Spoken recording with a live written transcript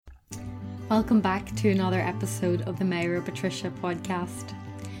Welcome back to another episode of the Myra Patricia podcast.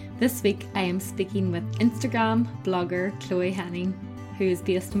 This week I am speaking with Instagram blogger Chloe Henning, who is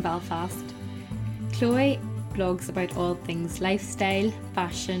based in Belfast. Chloe blogs about all things lifestyle,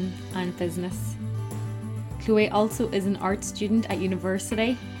 fashion and business. Chloe also is an art student at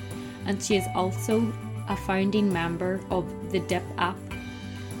university, and she is also a founding member of the Dip app,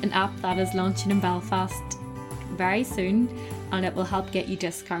 an app that is launching in Belfast very soon, and it will help get you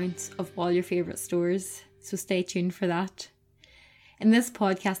discounts of all your favourite stores, so stay tuned for that. In this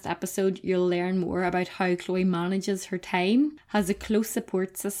podcast episode, you'll learn more about how Chloe manages her time, has a close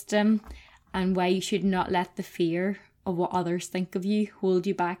support system, and why you should not let the fear of what others think of you hold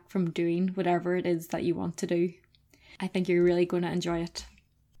you back from doing whatever it is that you want to do. I think you're really going to enjoy it.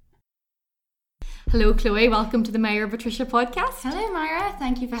 Hello Chloe, welcome to the Myra Patricia podcast. Hello Myra,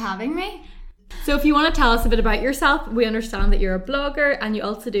 thank you for having me. So if you want to tell us a bit about yourself, we understand that you're a blogger and you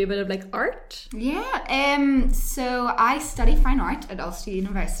also do a bit of like art. Yeah, so I study fine art at Ulster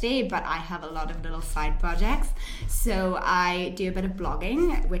University, but I have a lot of little side projects. So I do a bit of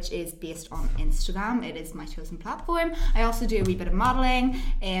blogging, which is based on Instagram. It is my chosen platform. I also do a wee bit of modelling.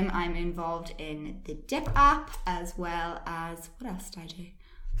 I'm involved in the Dip app, as well as, what else do I do?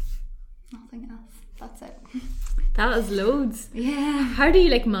 Nothing else. That's it. That is loads. Yeah. How do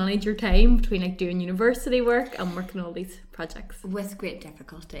you like manage your time between like doing university work and working on all these projects? With great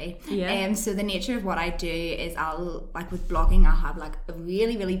difficulty. Yeah. So the nature of what I do is I'll, like with blogging, I'll have like a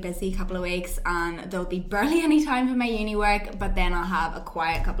really busy couple of weeks and there'll be barely any time for my uni work, but then I'll have a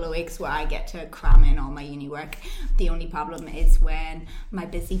quiet couple of weeks where I get to cram in all my uni work. The only problem is when my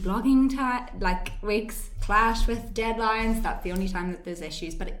busy blogging weeks clash with deadlines. That's the only time that there's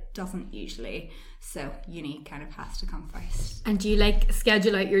issues, but it doesn't usually. So uni kind of has to come first. And do you like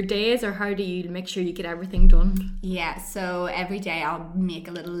schedule out your days, or how do you make sure you get everything done? Yeah, so every day I'll make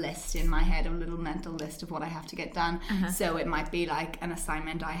a little list in my head, a little mental list of what I have to get done. So it might be like an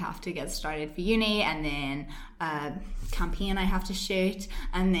assignment I have to get started for uni, and then a campaign I have to shoot,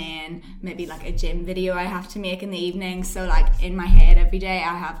 and then maybe like a gym video I have to make in the evening. So like in my head every day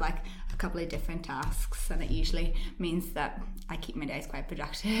I have like a couple of different tasks, and it usually means that I keep my days quite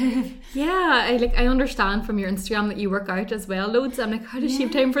productive. Yeah, I understand from your Instagram that you work out as well loads. I'm like, how does she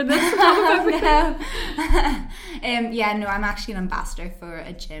have time for this? No, I'm actually an ambassador for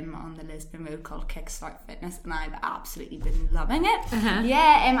a gym on the Lisbon Road called Kickstart Fitness, and I've absolutely been loving it.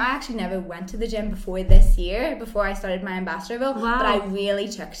 I actually never went to the gym before this year, before I started my ambassador role. Wow. But I really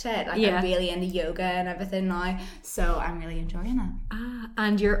took to it. I'm really into yoga and everything now, so I'm really enjoying it.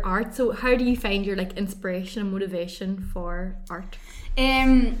 And your art, so how do you find your like inspiration and motivation for art?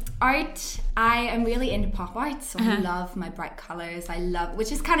 Art, I am really into pop art, so I love my bright colours.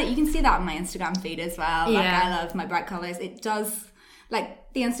 Which is kind of, you can see that on my Instagram feed as well. Like, I love my bright colours. It does,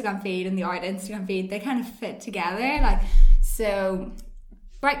 like the Instagram feed and the art Instagram feed, they kind of fit together. So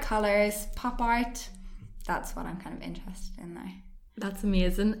bright colours, pop art, that's what I'm kind of interested in now. That's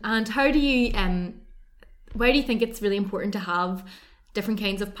amazing. And how do you, why do you think it's really important to have different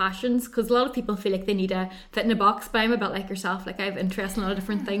kinds of passions? Because a lot of people feel like they need to fit in a box, but I'm a bit like yourself, like I have interest in a lot of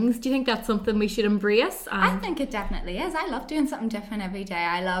different things. Do you think that's something we should embrace? I think it definitely is. I love doing something different every day.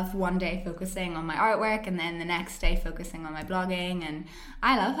 I love one day focusing on my artwork and then the next day focusing on my blogging, and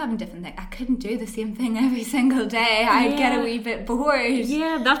I love having different things. I couldn't do the same thing every single day. I'd get a wee bit bored.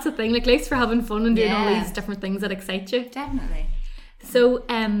 Yeah, that's the thing. Like life's for having fun and doing all these different things that excite you. Definitely. So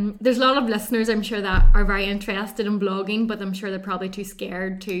there's a lot of listeners, I'm sure, that are very interested in blogging, but I'm sure they're probably too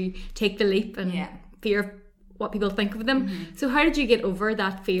scared to take the leap and fear of what people think of them. So how did you get over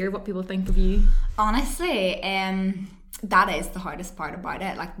that fear of what people think of you? Honestly, that is the hardest part about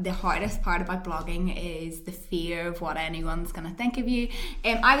it. Like the hardest part about blogging is the fear of what anyone's going to think of you.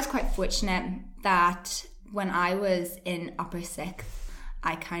 I was quite fortunate that when I was in upper sixth,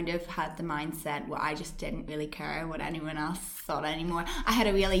 I kind of had the mindset where I just didn't really care what anyone else thought anymore. I had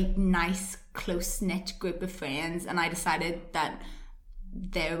a really nice, close-knit group of friends, and I decided that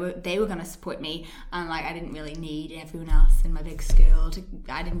they were going to support me, and like I didn't really need everyone else in my big school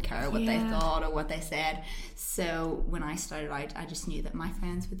I didn't care what they thought or what they said. So when I started out, I just knew that my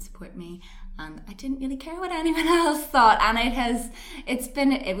friends would support me, and I didn't really care what anyone else thought, and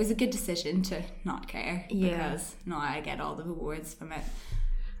it was a good decision to not care, because now I get all the rewards from it.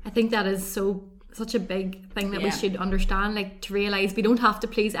 I think that is such a big thing that we should understand, like to realise we don't have to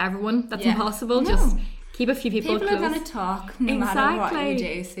please everyone. That's impossible. No. Just keep a few people close. Are going to talk no matter what you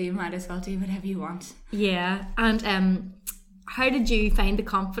do, so you might as well do whatever you want. Yeah. And how did you find the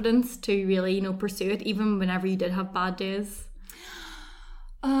confidence to really, pursue it, even whenever you did have bad days?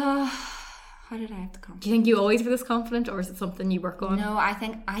 How How did I have the confidence? Do you think you always were this confident, or is it something you work on? No, I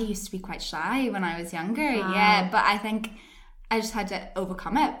think I used to be quite shy when I was younger. Yeah, but I think I just had to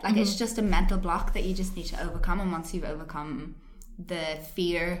overcome it. Like, it's just a mental block that you just need to overcome. And once you've overcome the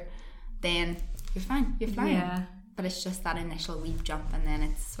fear, then you're fine. You're fine. Yeah. But it's just that initial leap jump, and then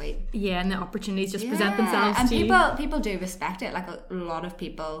it's sweet. Yeah, and the opportunities just present themselves and to you. And people do respect it. Like, a lot of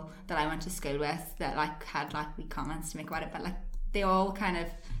people that I went to school with that like had like wee comments to make about it, but like they all kind of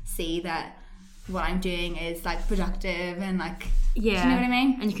see that what I'm doing is like productive and like, do you know what I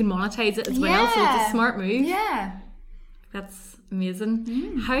mean? And you can monetize it as well, so it's a smart move. Yeah, that's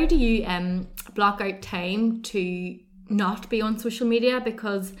amazing. How do you block out time to not be on social media?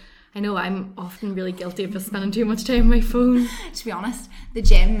 Because I know I'm often really guilty of just spending too much time on my phone. To be honest, the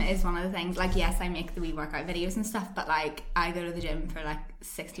gym is one of the things. Like, yes, I make the wee workout videos and stuff, but like I go to the gym for like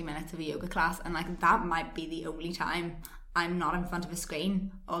 60 minutes of a yoga class, and like that might be the only time I'm not in front of a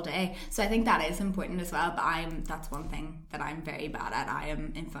screen all day. So I think that is important as well, but that's one thing that I'm very bad at. I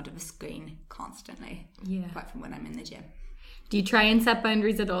am in front of a screen constantly, apart from when I'm in the gym. Do you try and set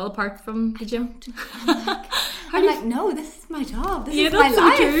boundaries at all apart from the gym? I'm like, no, this is my job. This is my that's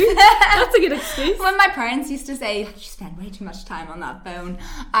life. So true. That's a good excuse. When my parents used to say, you spend way too much time on that phone,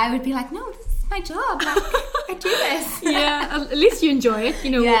 I would be like, no, this is my job. Like, I do this. Yeah, at least you enjoy it,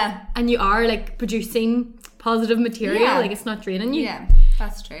 you know. Yeah. And you are like producing positive material. Yeah. Like, it's not draining you. Yeah,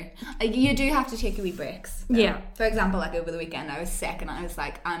 that's true. You do have to take a wee breaks. Though. Yeah. For example, like over the weekend, I was sick and I was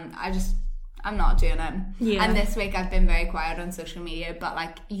like, I'm not doing it. Yeah. And this week I've been very quiet on social media, but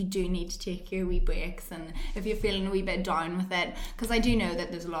like you do need to take your wee breaks, and if you're feeling a wee bit down with it, because I do know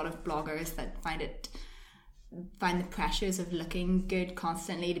that there's a lot of bloggers that find the pressures of looking good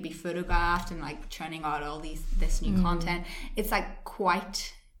constantly, to be photographed and like churning out all this new content. It's like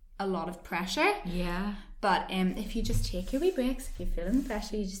quite a lot of pressure. Yeah. But if you just take your wee breaks, if you're feeling the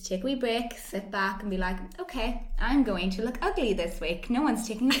pressure, you just take a wee break, sit back and be like, okay, I'm going to look ugly this week. No one's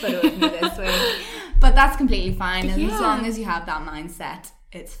taking a photo of me this week. But that's completely fine. And as long as you have that mindset,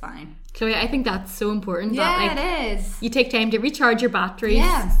 it's fine. Chloe, I think that's so important. Yeah, it is. You take time to recharge your batteries.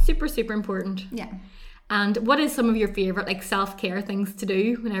 Yeah. Super, super important. Yeah. And what is some of your favourite like self-care things to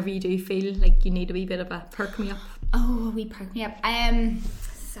do whenever you do feel like you need a wee bit of a perk me up? Oh, a wee perk me up. I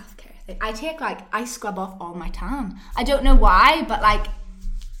scrub off all my tan. I don't know why, but like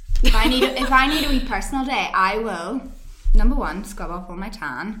if I need a wee personal day, I will, number one, scrub off all my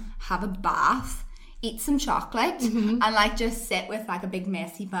tan, have a bath, eat some chocolate, and like just sit with like a big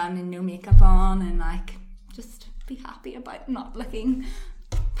messy bun and no makeup on, and like just be happy about not looking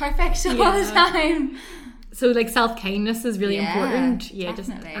perfect all the time. So like self-kindness is really important. Yeah,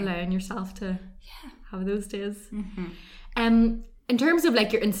 definitely. Just allowing yourself to have those days. In terms of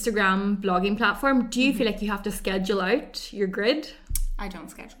like your Instagram blogging platform, do you feel like you have to schedule out your grid? I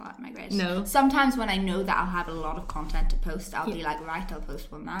don't schedule out my grid. No. Sometimes when I know that I'll have a lot of content to post, I'll be like, right, I'll post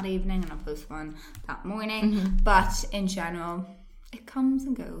one that evening and I'll post one that morning. But in general, it comes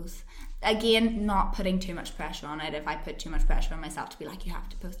and goes. Again, not putting too much pressure on it. If I put too much pressure on myself to be like, you have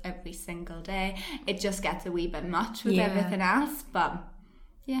to post every single day, it just gets a wee bit much with everything else. But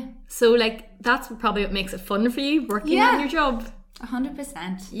yeah. So like that's probably what makes it fun for you, working on your job.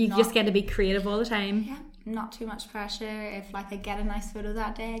 100%. You just get to be creative all the time. Yeah, not too much pressure. If like I get a nice photo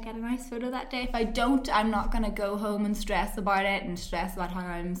that day, I get a nice photo that day. If I don't, I'm not going to go home and stress about it and stress about how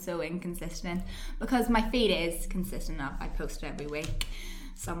I'm so inconsistent, because my feed is consistent enough. I post every week.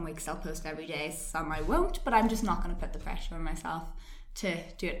 Some weeks I'll post every day, some I won't, but I'm just not going to put the pressure on myself to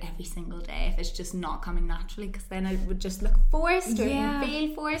do it every single day if it's just not coming naturally, because then it would just look forced or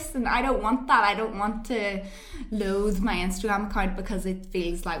feel forced, and I don't want that. I don't want to loathe my Instagram account because it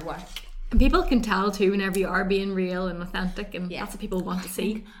feels like work. And people can tell too whenever you are being real and authentic, and that's what people want to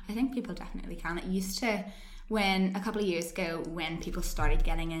see. I think people definitely can. It used to, when a couple of years ago, when people started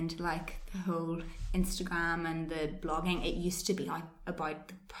getting into like the whole Instagram and the blogging, it used to be like about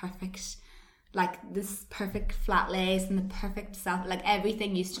the perfect, like this perfect flat lays and the perfect self, like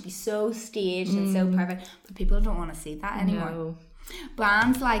everything used to be so staged and so perfect, but people don't want to see that anymore. No.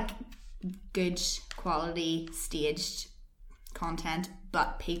 Brands like good quality staged content,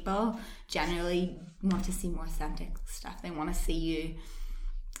 but people generally want to see more authentic stuff. They want to see you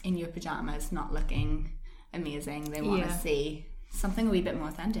in your pajamas not looking amazing. They want to see something a wee bit more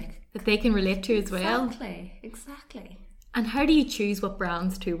authentic that they can relate to as well. Exactly. And how do you choose what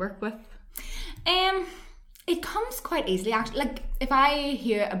brands to work with? It comes quite easily actually. Like if I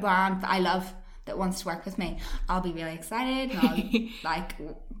hear a brand that I love that wants to work with me, I'll be really excited and I'll like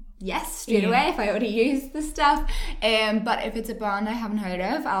yes straight away if I already use the stuff. But if it's a brand I haven't heard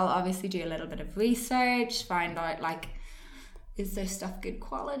of, I'll obviously do a little bit of research, find out like is their stuff good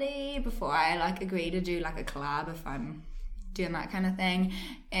quality before I like agree to do like a collab if I'm doing that kind of thing.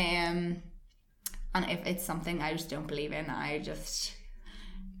 And if it's something I just don't believe in, I just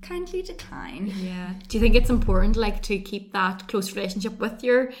kindly decline. Yeah. Do you think it's important like to keep that close relationship with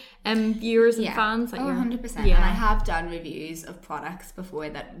your viewers and fans? Like 100%. Yeah. And I have done reviews of products before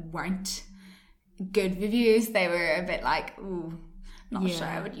that weren't good reviews. They were a bit like, ooh, not sure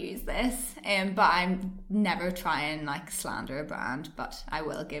I would use this. But I'm never try and like slander a brand, but I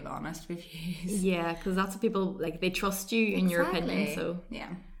will give honest reviews. Yeah, because that's what people like. They trust you in your opinion. So yeah,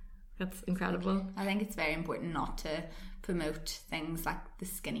 that's incredible. I think it's very important not to promote things like the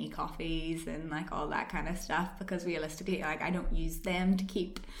skinny coffees and like all that kind of stuff, because realistically, like I don't use them to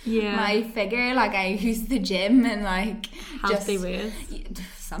keep my figure. Like I use the gym and like healthy ways.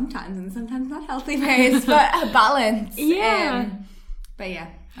 Sometimes and sometimes not healthy ways, but a balance. But yeah,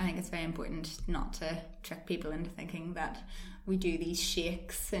 I think it's very important not to trick people into thinking that we do these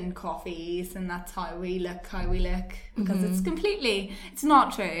shakes and coffees and that's how we look, because it's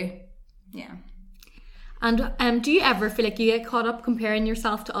not true. Yeah. And do you ever feel like you get caught up comparing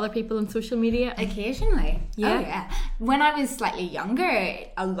yourself to other people on social media? Occasionally. Yeah. Oh, yeah. When I was slightly younger,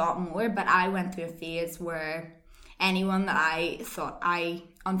 a lot more, but I went through a phase where anyone that I thought I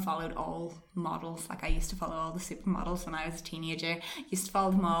unfollowed all models. Like I used to follow all the supermodels when I was a teenager. Used to follow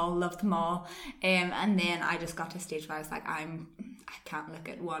them all, loved them all. And then I just got to a stage where I was like, I can't look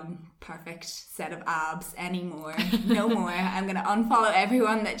at one perfect set of abs anymore. No more. I'm going to unfollow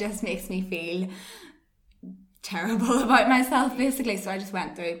everyone that just makes me feel terrible about myself, basically. So I just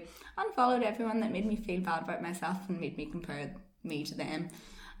went through, unfollowed everyone that made me feel bad about myself and made me compare me to them.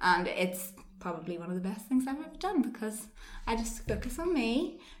 And it's probably one of the best things I've ever done, because I just focus on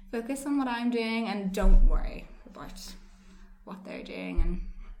me, focus on what I'm doing, and don't worry about what they're doing, and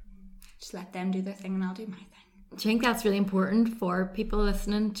just let them do their thing and I'll do my thing. Do you think that's really important for people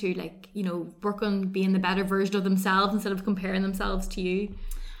listening to, like, you know, work on being the better version of themselves instead of comparing themselves to you?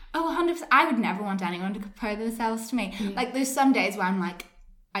 Oh, 100%. I would never want anyone to compare themselves to me. Like, there's some days where I'm like,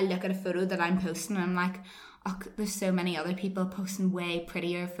 I look at a photo that I'm posting and I'm like, oh, there's so many other people posting way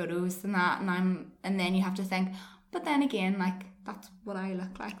prettier photos than that, and then you have to think, but then again, like, that's what I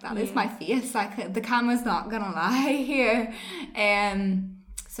look like. That is my face. Like, the camera's not gonna lie here.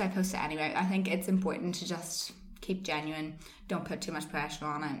 So I post it anyway. I think it's important to just keep genuine. Don't put too much pressure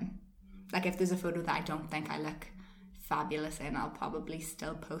on it. Like, if there's a photo that I don't think I look fabulous in, I'll probably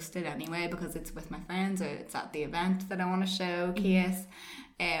still post it anyway, because it's with my friends or it's at the event that I want to showcase.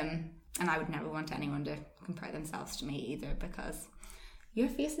 And I would never want anyone to compare themselves to me either, because your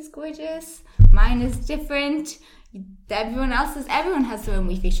face is gorgeous, mine is different, everyone has their own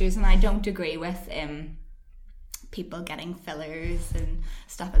wee features. And I don't agree with people getting fillers and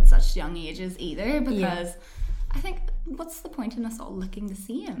stuff at such young ages either, because I think, what's the point in us all looking the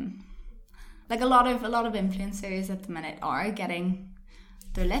same? Like a lot of influencers at the minute are getting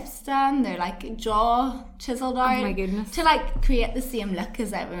their lips done, their like jaw chiseled out. Oh my goodness. To like create the same look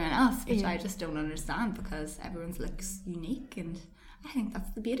as everyone else, which I just don't understand, because everyone's looks unique, and I think that's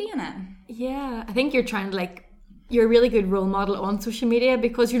the beauty in it. Yeah, I think you're trying to like, you're a really good role model on social media,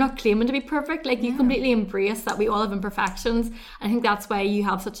 because you're not claiming to be perfect. Like, you completely embrace that we all have imperfections. I think that's why you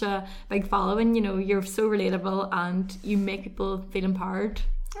have such a big following. You know, you're so relatable and you make people feel empowered.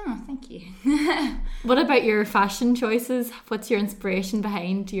 Oh, thank you. What about your fashion choices? What's your inspiration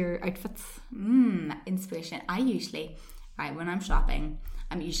behind your outfits? Inspiration. I usually, right, when I'm shopping,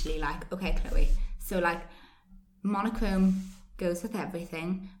 I'm usually like, okay, Chloe, so like monochrome goes with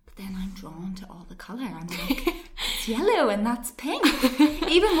everything, but then I'm drawn to all the colour. I'm like, it's yellow and that's pink.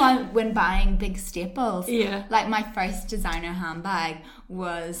 Even when buying big staples, like my first designer handbag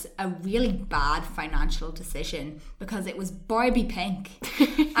was a really bad financial decision, because it was Barbie pink.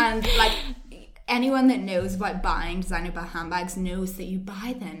 And like, anyone that knows about buying designer handbags knows that you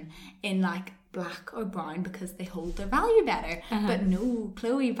buy them in like black or brown because they hold their value better. But no,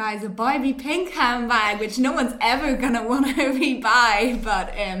 Chloe buys a Barbie pink handbag, which no one's ever gonna want to rebuy,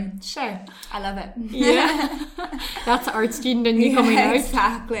 but sure, I love it. That's art student in you coming out.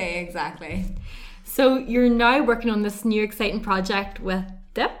 Exactly. So you're now working on this new exciting project with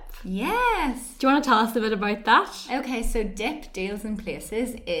Dip. Yes. Do you want to tell us a bit about that? Okay, so Dip Deals in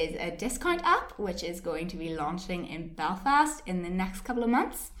Places is a discount app which is going to be launching in Belfast in the next couple of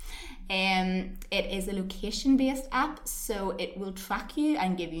months. It is a location-based app, so it will track you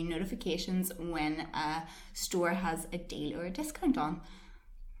and give you notifications when a store has a deal or a discount on.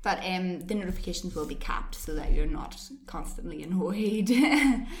 But the notifications will be capped so that you're not constantly annoyed.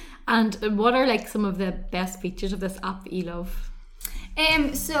 And what are like some of the best features of this app that you love?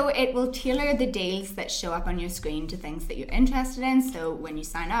 So it will tailor the deals that show up on your screen to things that you're interested in. So when you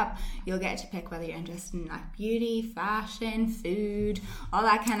sign up, you'll get to pick whether you're interested in like beauty, fashion, food, all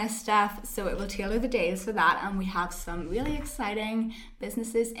that kind of stuff. So it will tailor the deals for that, and we have some really exciting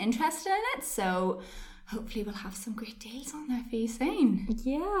businesses interested in it. So hopefully we'll have some great deals on there for you soon.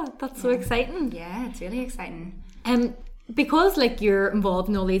 Yeah, that's so exciting. Yeah, it's really exciting. Because like you're involved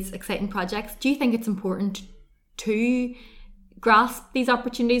in all these exciting projects, do you think it's important to grasp these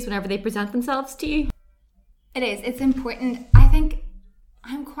opportunities whenever they present themselves to you? It is. It's important. I think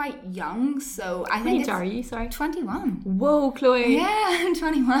I'm quite young, so I think. How old are you? Sorry. 21. Whoa, Chloe. Yeah, I'm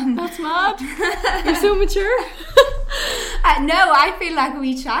 21. That's mad. You're so mature. No, I feel like a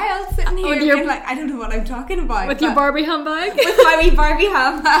wee child sitting here with your, being like, I don't know what I'm talking about. With your Barbie handbag? With my wee Barbie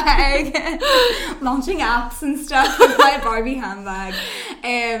handbag. Launching apps and stuff with my Barbie handbag.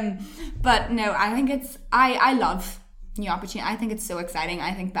 But no, I think it's, I love new opportunity. I think it's so exciting.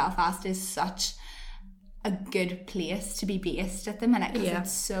 I think Belfast is such a good place to be based at the minute,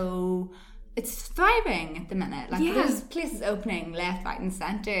 because it's thriving at the minute. Like there's places opening left, right and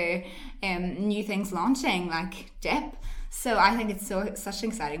centre, new things launching like Dip. So I think it's such an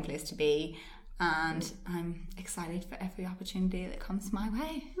exciting place to be, and I'm excited for every opportunity that comes my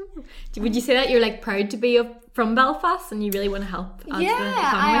way. Would you say that you're like proud to be from Belfast and you really want to help? Yeah,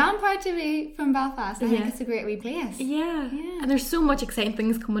 I am proud to be from Belfast. I think it's a great wee place. Yeah, and there's so much exciting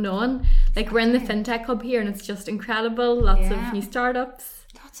things coming on. Like we're in the FinTech Hub here and it's just incredible. Lots of new startups.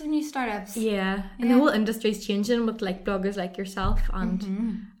 Lots of new startups. Yeah, and the whole industry's changing with like bloggers like yourself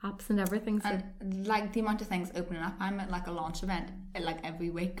and apps and everything. So. And like the amount of things opening up. I'm at like a launch event like every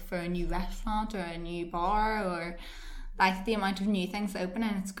week for a new restaurant or a new bar, or like the amount of new things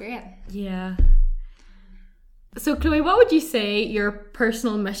opening. It's great. Yeah. So Chloe, what would you say your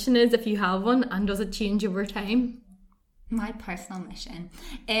personal mission is, if you have one, and does it change over time? My personal mission,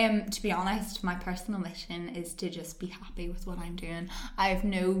 to be honest, my personal mission is to just be happy with what I'm doing. I have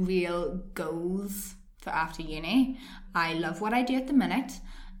no real goals for after uni. I love what I do at the minute.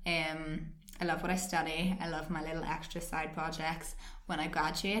 I love what I study. I love my little extra side projects. When I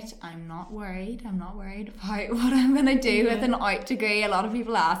graduate, I'm not worried. I'm not worried about what I'm going to do with an art degree. A lot of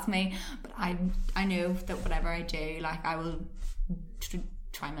people ask me, but I know that whatever I do, like I will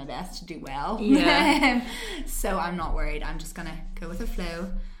try my best to do well. So I'm not worried. I'm just gonna go with the flow,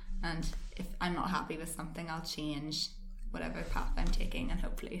 and if I'm not happy with something, I'll change whatever path I'm taking, and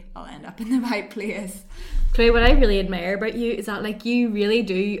hopefully I'll end up in the right place. Chloe, what I really admire about you is that like you really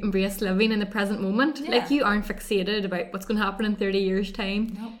do embrace living in the present moment. Like you aren't fixated about what's going to happen in 30 years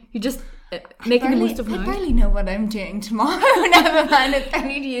time. Nope. You just making the most of now. I barely know what I'm doing tomorrow. Never mind in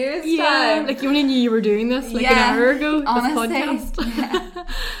 30 years time. Like you only knew you were doing this like an hour ago. Honestly, this podcast.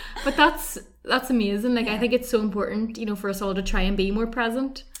 But that's amazing. Like I think it's so important, you know, for us all to try and be more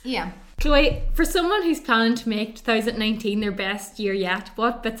present. Yeah. Chloe, for someone who's planning to make 2019 their best year yet,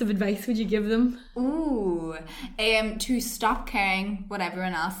 what bits of advice would you give them? Ooh, to stop caring what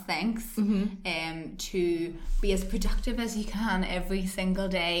everyone else thinks, to be as productive as you can every single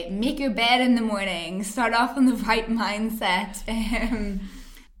day, make your bed in the morning, start off in the right mindset.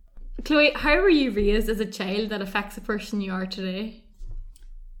 Chloe, how were you raised as a child that affects the person you are today?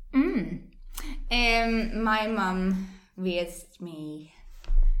 My mum raised me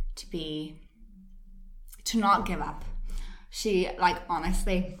to not give up. She, like,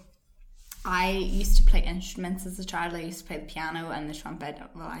 honestly, I used to play instruments as a child. I used to play the piano and the trumpet.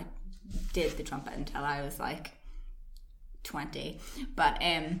 Well, I did the trumpet until I was like 20, but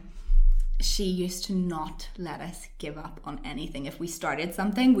she used to not let us give up on anything. If we started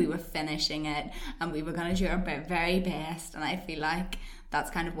something, we were finishing it, and we were going to do our very best. And I feel like that's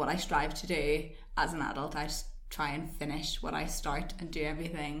kind of what I strive to do as an adult. I just try and finish what I start and do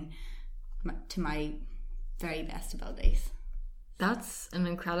everything to my very best abilities. That's an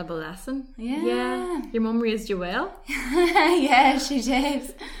incredible lesson. Yeah. Your mum raised you well. Yeah, she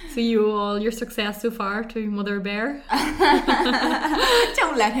did. So you owe all your success so far to Mother Bear.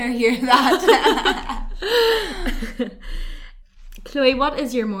 Don't let her hear that. Chloe, what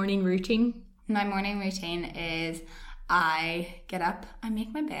is your morning routine? My morning routine is I get up, I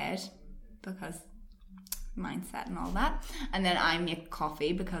make my bed because mindset and all that, and then I make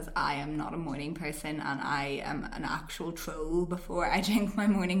coffee because I am not a morning person and I am an actual troll before I drink my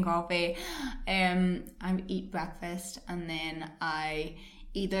morning coffee. I eat breakfast, and then I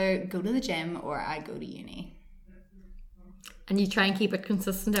either go to the gym or I go to uni. And you try and keep it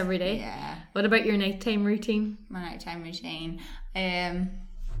consistent every day? Yeah. What about your nighttime routine? My nighttime routine,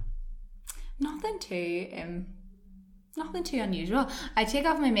 nothing too Nothing too unusual. I take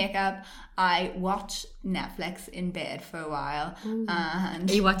off my makeup, I watch Netflix in bed for a while. And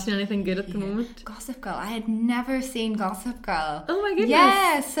Are you watching anything good at the moment? Gossip Girl. I had never seen Gossip Girl. Oh my goodness.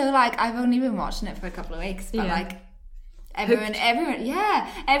 Yeah, so like I've only been watching it for a couple of weeks, but like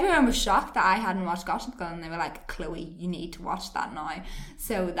everyone was shocked that I hadn't watched Gossip Girl, and they were like, Chloe, you need to watch that now.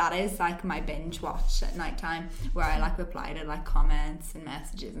 So that is like my binge watch at nighttime, where I like reply to like comments and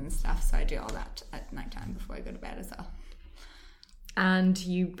messages and stuff. So I do all that at nighttime before I go to bed as well. And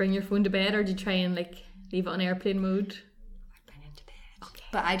you bring your phone to bed, or do you try and like leave it on airplane mode? I bring it to bed. Okay.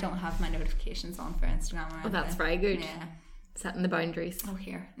 But I don't have my notifications on for Instagram or anything. Oh, that's very good. Yeah. Setting the boundaries. Oh,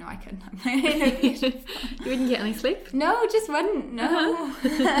 here. No, I couldn't have my notifications. You wouldn't get any sleep? No, just wouldn't. No.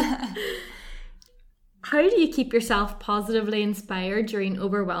 How do you keep yourself positively inspired during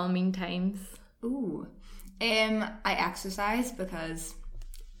overwhelming times? Ooh. I exercise because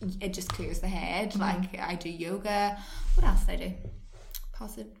it just clears the head. Like I do yoga. What else do I do?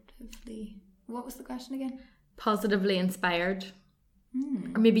 Positively. What was the question again? Positively inspired.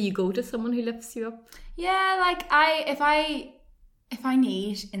 Or maybe you go to someone who lifts you up. Yeah, like if I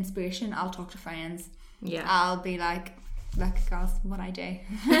need inspiration, I'll talk to friends. Yeah. I'll be like, look, girls, what I do.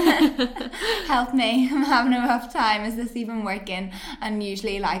 Help me. I'm having a rough time. Is this even working? And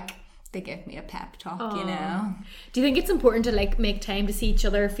usually like they give me a pep talk, you know. Do you think it's important to like make time to see each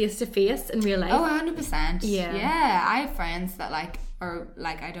other face to face in real life? Oh, 100%. Yeah. Yeah. I have friends that like, or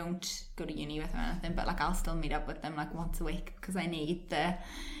like I don't go to uni with or anything, but like I'll still meet up with them like once a week because I need the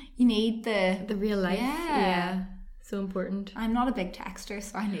real life. Yeah. So important. I'm not a big texter,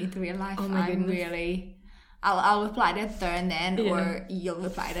 so I need the real life. Oh my goodness. Really, I'll reply to it there and then, or you'll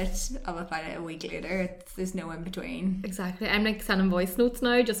reply to it. I'll reply to it a week later. There's no in between. Exactly. I'm like sending voice notes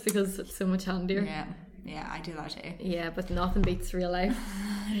now just because it's so much handier. Yeah, I do that too. Yeah, but nothing beats real life.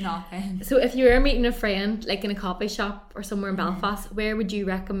 Nothing. So if you were meeting a friend like in a coffee shop or somewhere in Belfast, where would you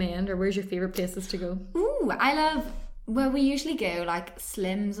recommend, or where's your favourite places to go? Ooh, I love, well, we usually go like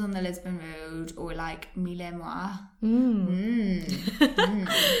Slim's on the Lisbon Road, or like Mille et Moi.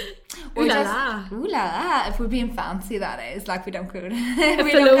 Or Ooh la just, la. Ooh la la. If we're being fancy, that is. Like we don't go to,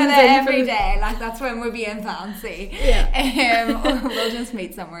 we don't go there every day. Like that's when we're being fancy. Yeah. Or we'll just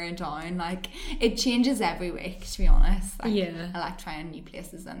meet somewhere in town. Like it changes every week, to be honest. Like, yeah. I like trying new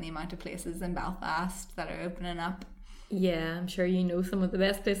places, and the amount of places in Belfast that are opening up. Yeah, I'm sure you know some of the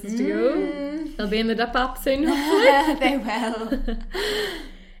best places to go. They'll be in the Dip app soon, hopefully. They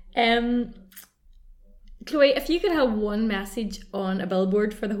will. Chloe, if you could have one message on a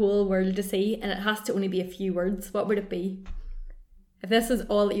billboard for the whole world to see, and it has to only be a few words, what would it be? If this is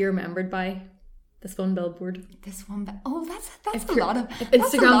all that you're remembered by, this one billboard. This one, that's a lot of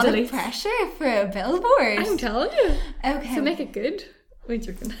pressure for a billboard. I'm telling you. Okay. So make it good. Wait,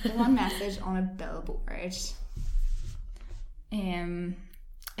 you're good. One message on a billboard.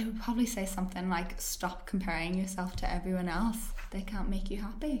 It would probably say something like, stop comparing yourself to everyone else. They can't make you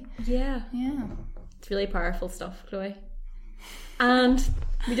happy. Yeah. Yeah. It's really powerful stuff, Chloe. And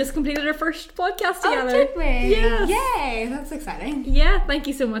we just completed our first podcast together. Oh, did we? Yes. Yay, that's exciting. Yeah, thank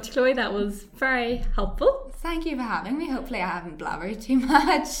you so much, Chloe. That was very helpful. Thank you for having me. Hopefully I haven't blabbered too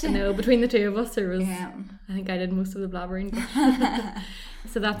much. No, between the two of us, there was, Yeah. I think I did most of the blabbering.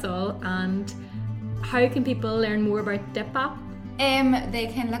 So that's all. And how can people learn more about Dip app? They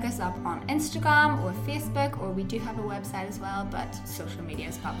can look us up on Instagram or Facebook, or we do have a website as well, but social media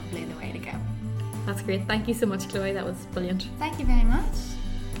is probably the way to go. That's great. Thank you so much, Chloe. That was brilliant. Thank you very much.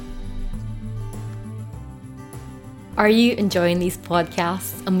 Are you enjoying these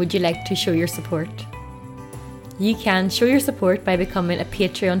podcasts, and would you like to show your support? You can show your support by becoming a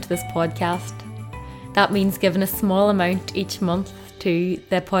Patreon to this podcast. That means giving a small amount each month to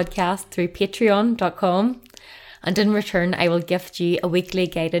the podcast through patreon.com, and in return I will gift you a weekly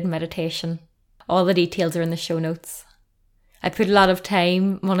guided meditation. All the details are in the show notes. I put a lot of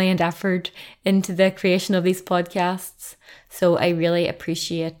time, money and effort into the creation of these podcasts, so I really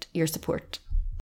appreciate your support.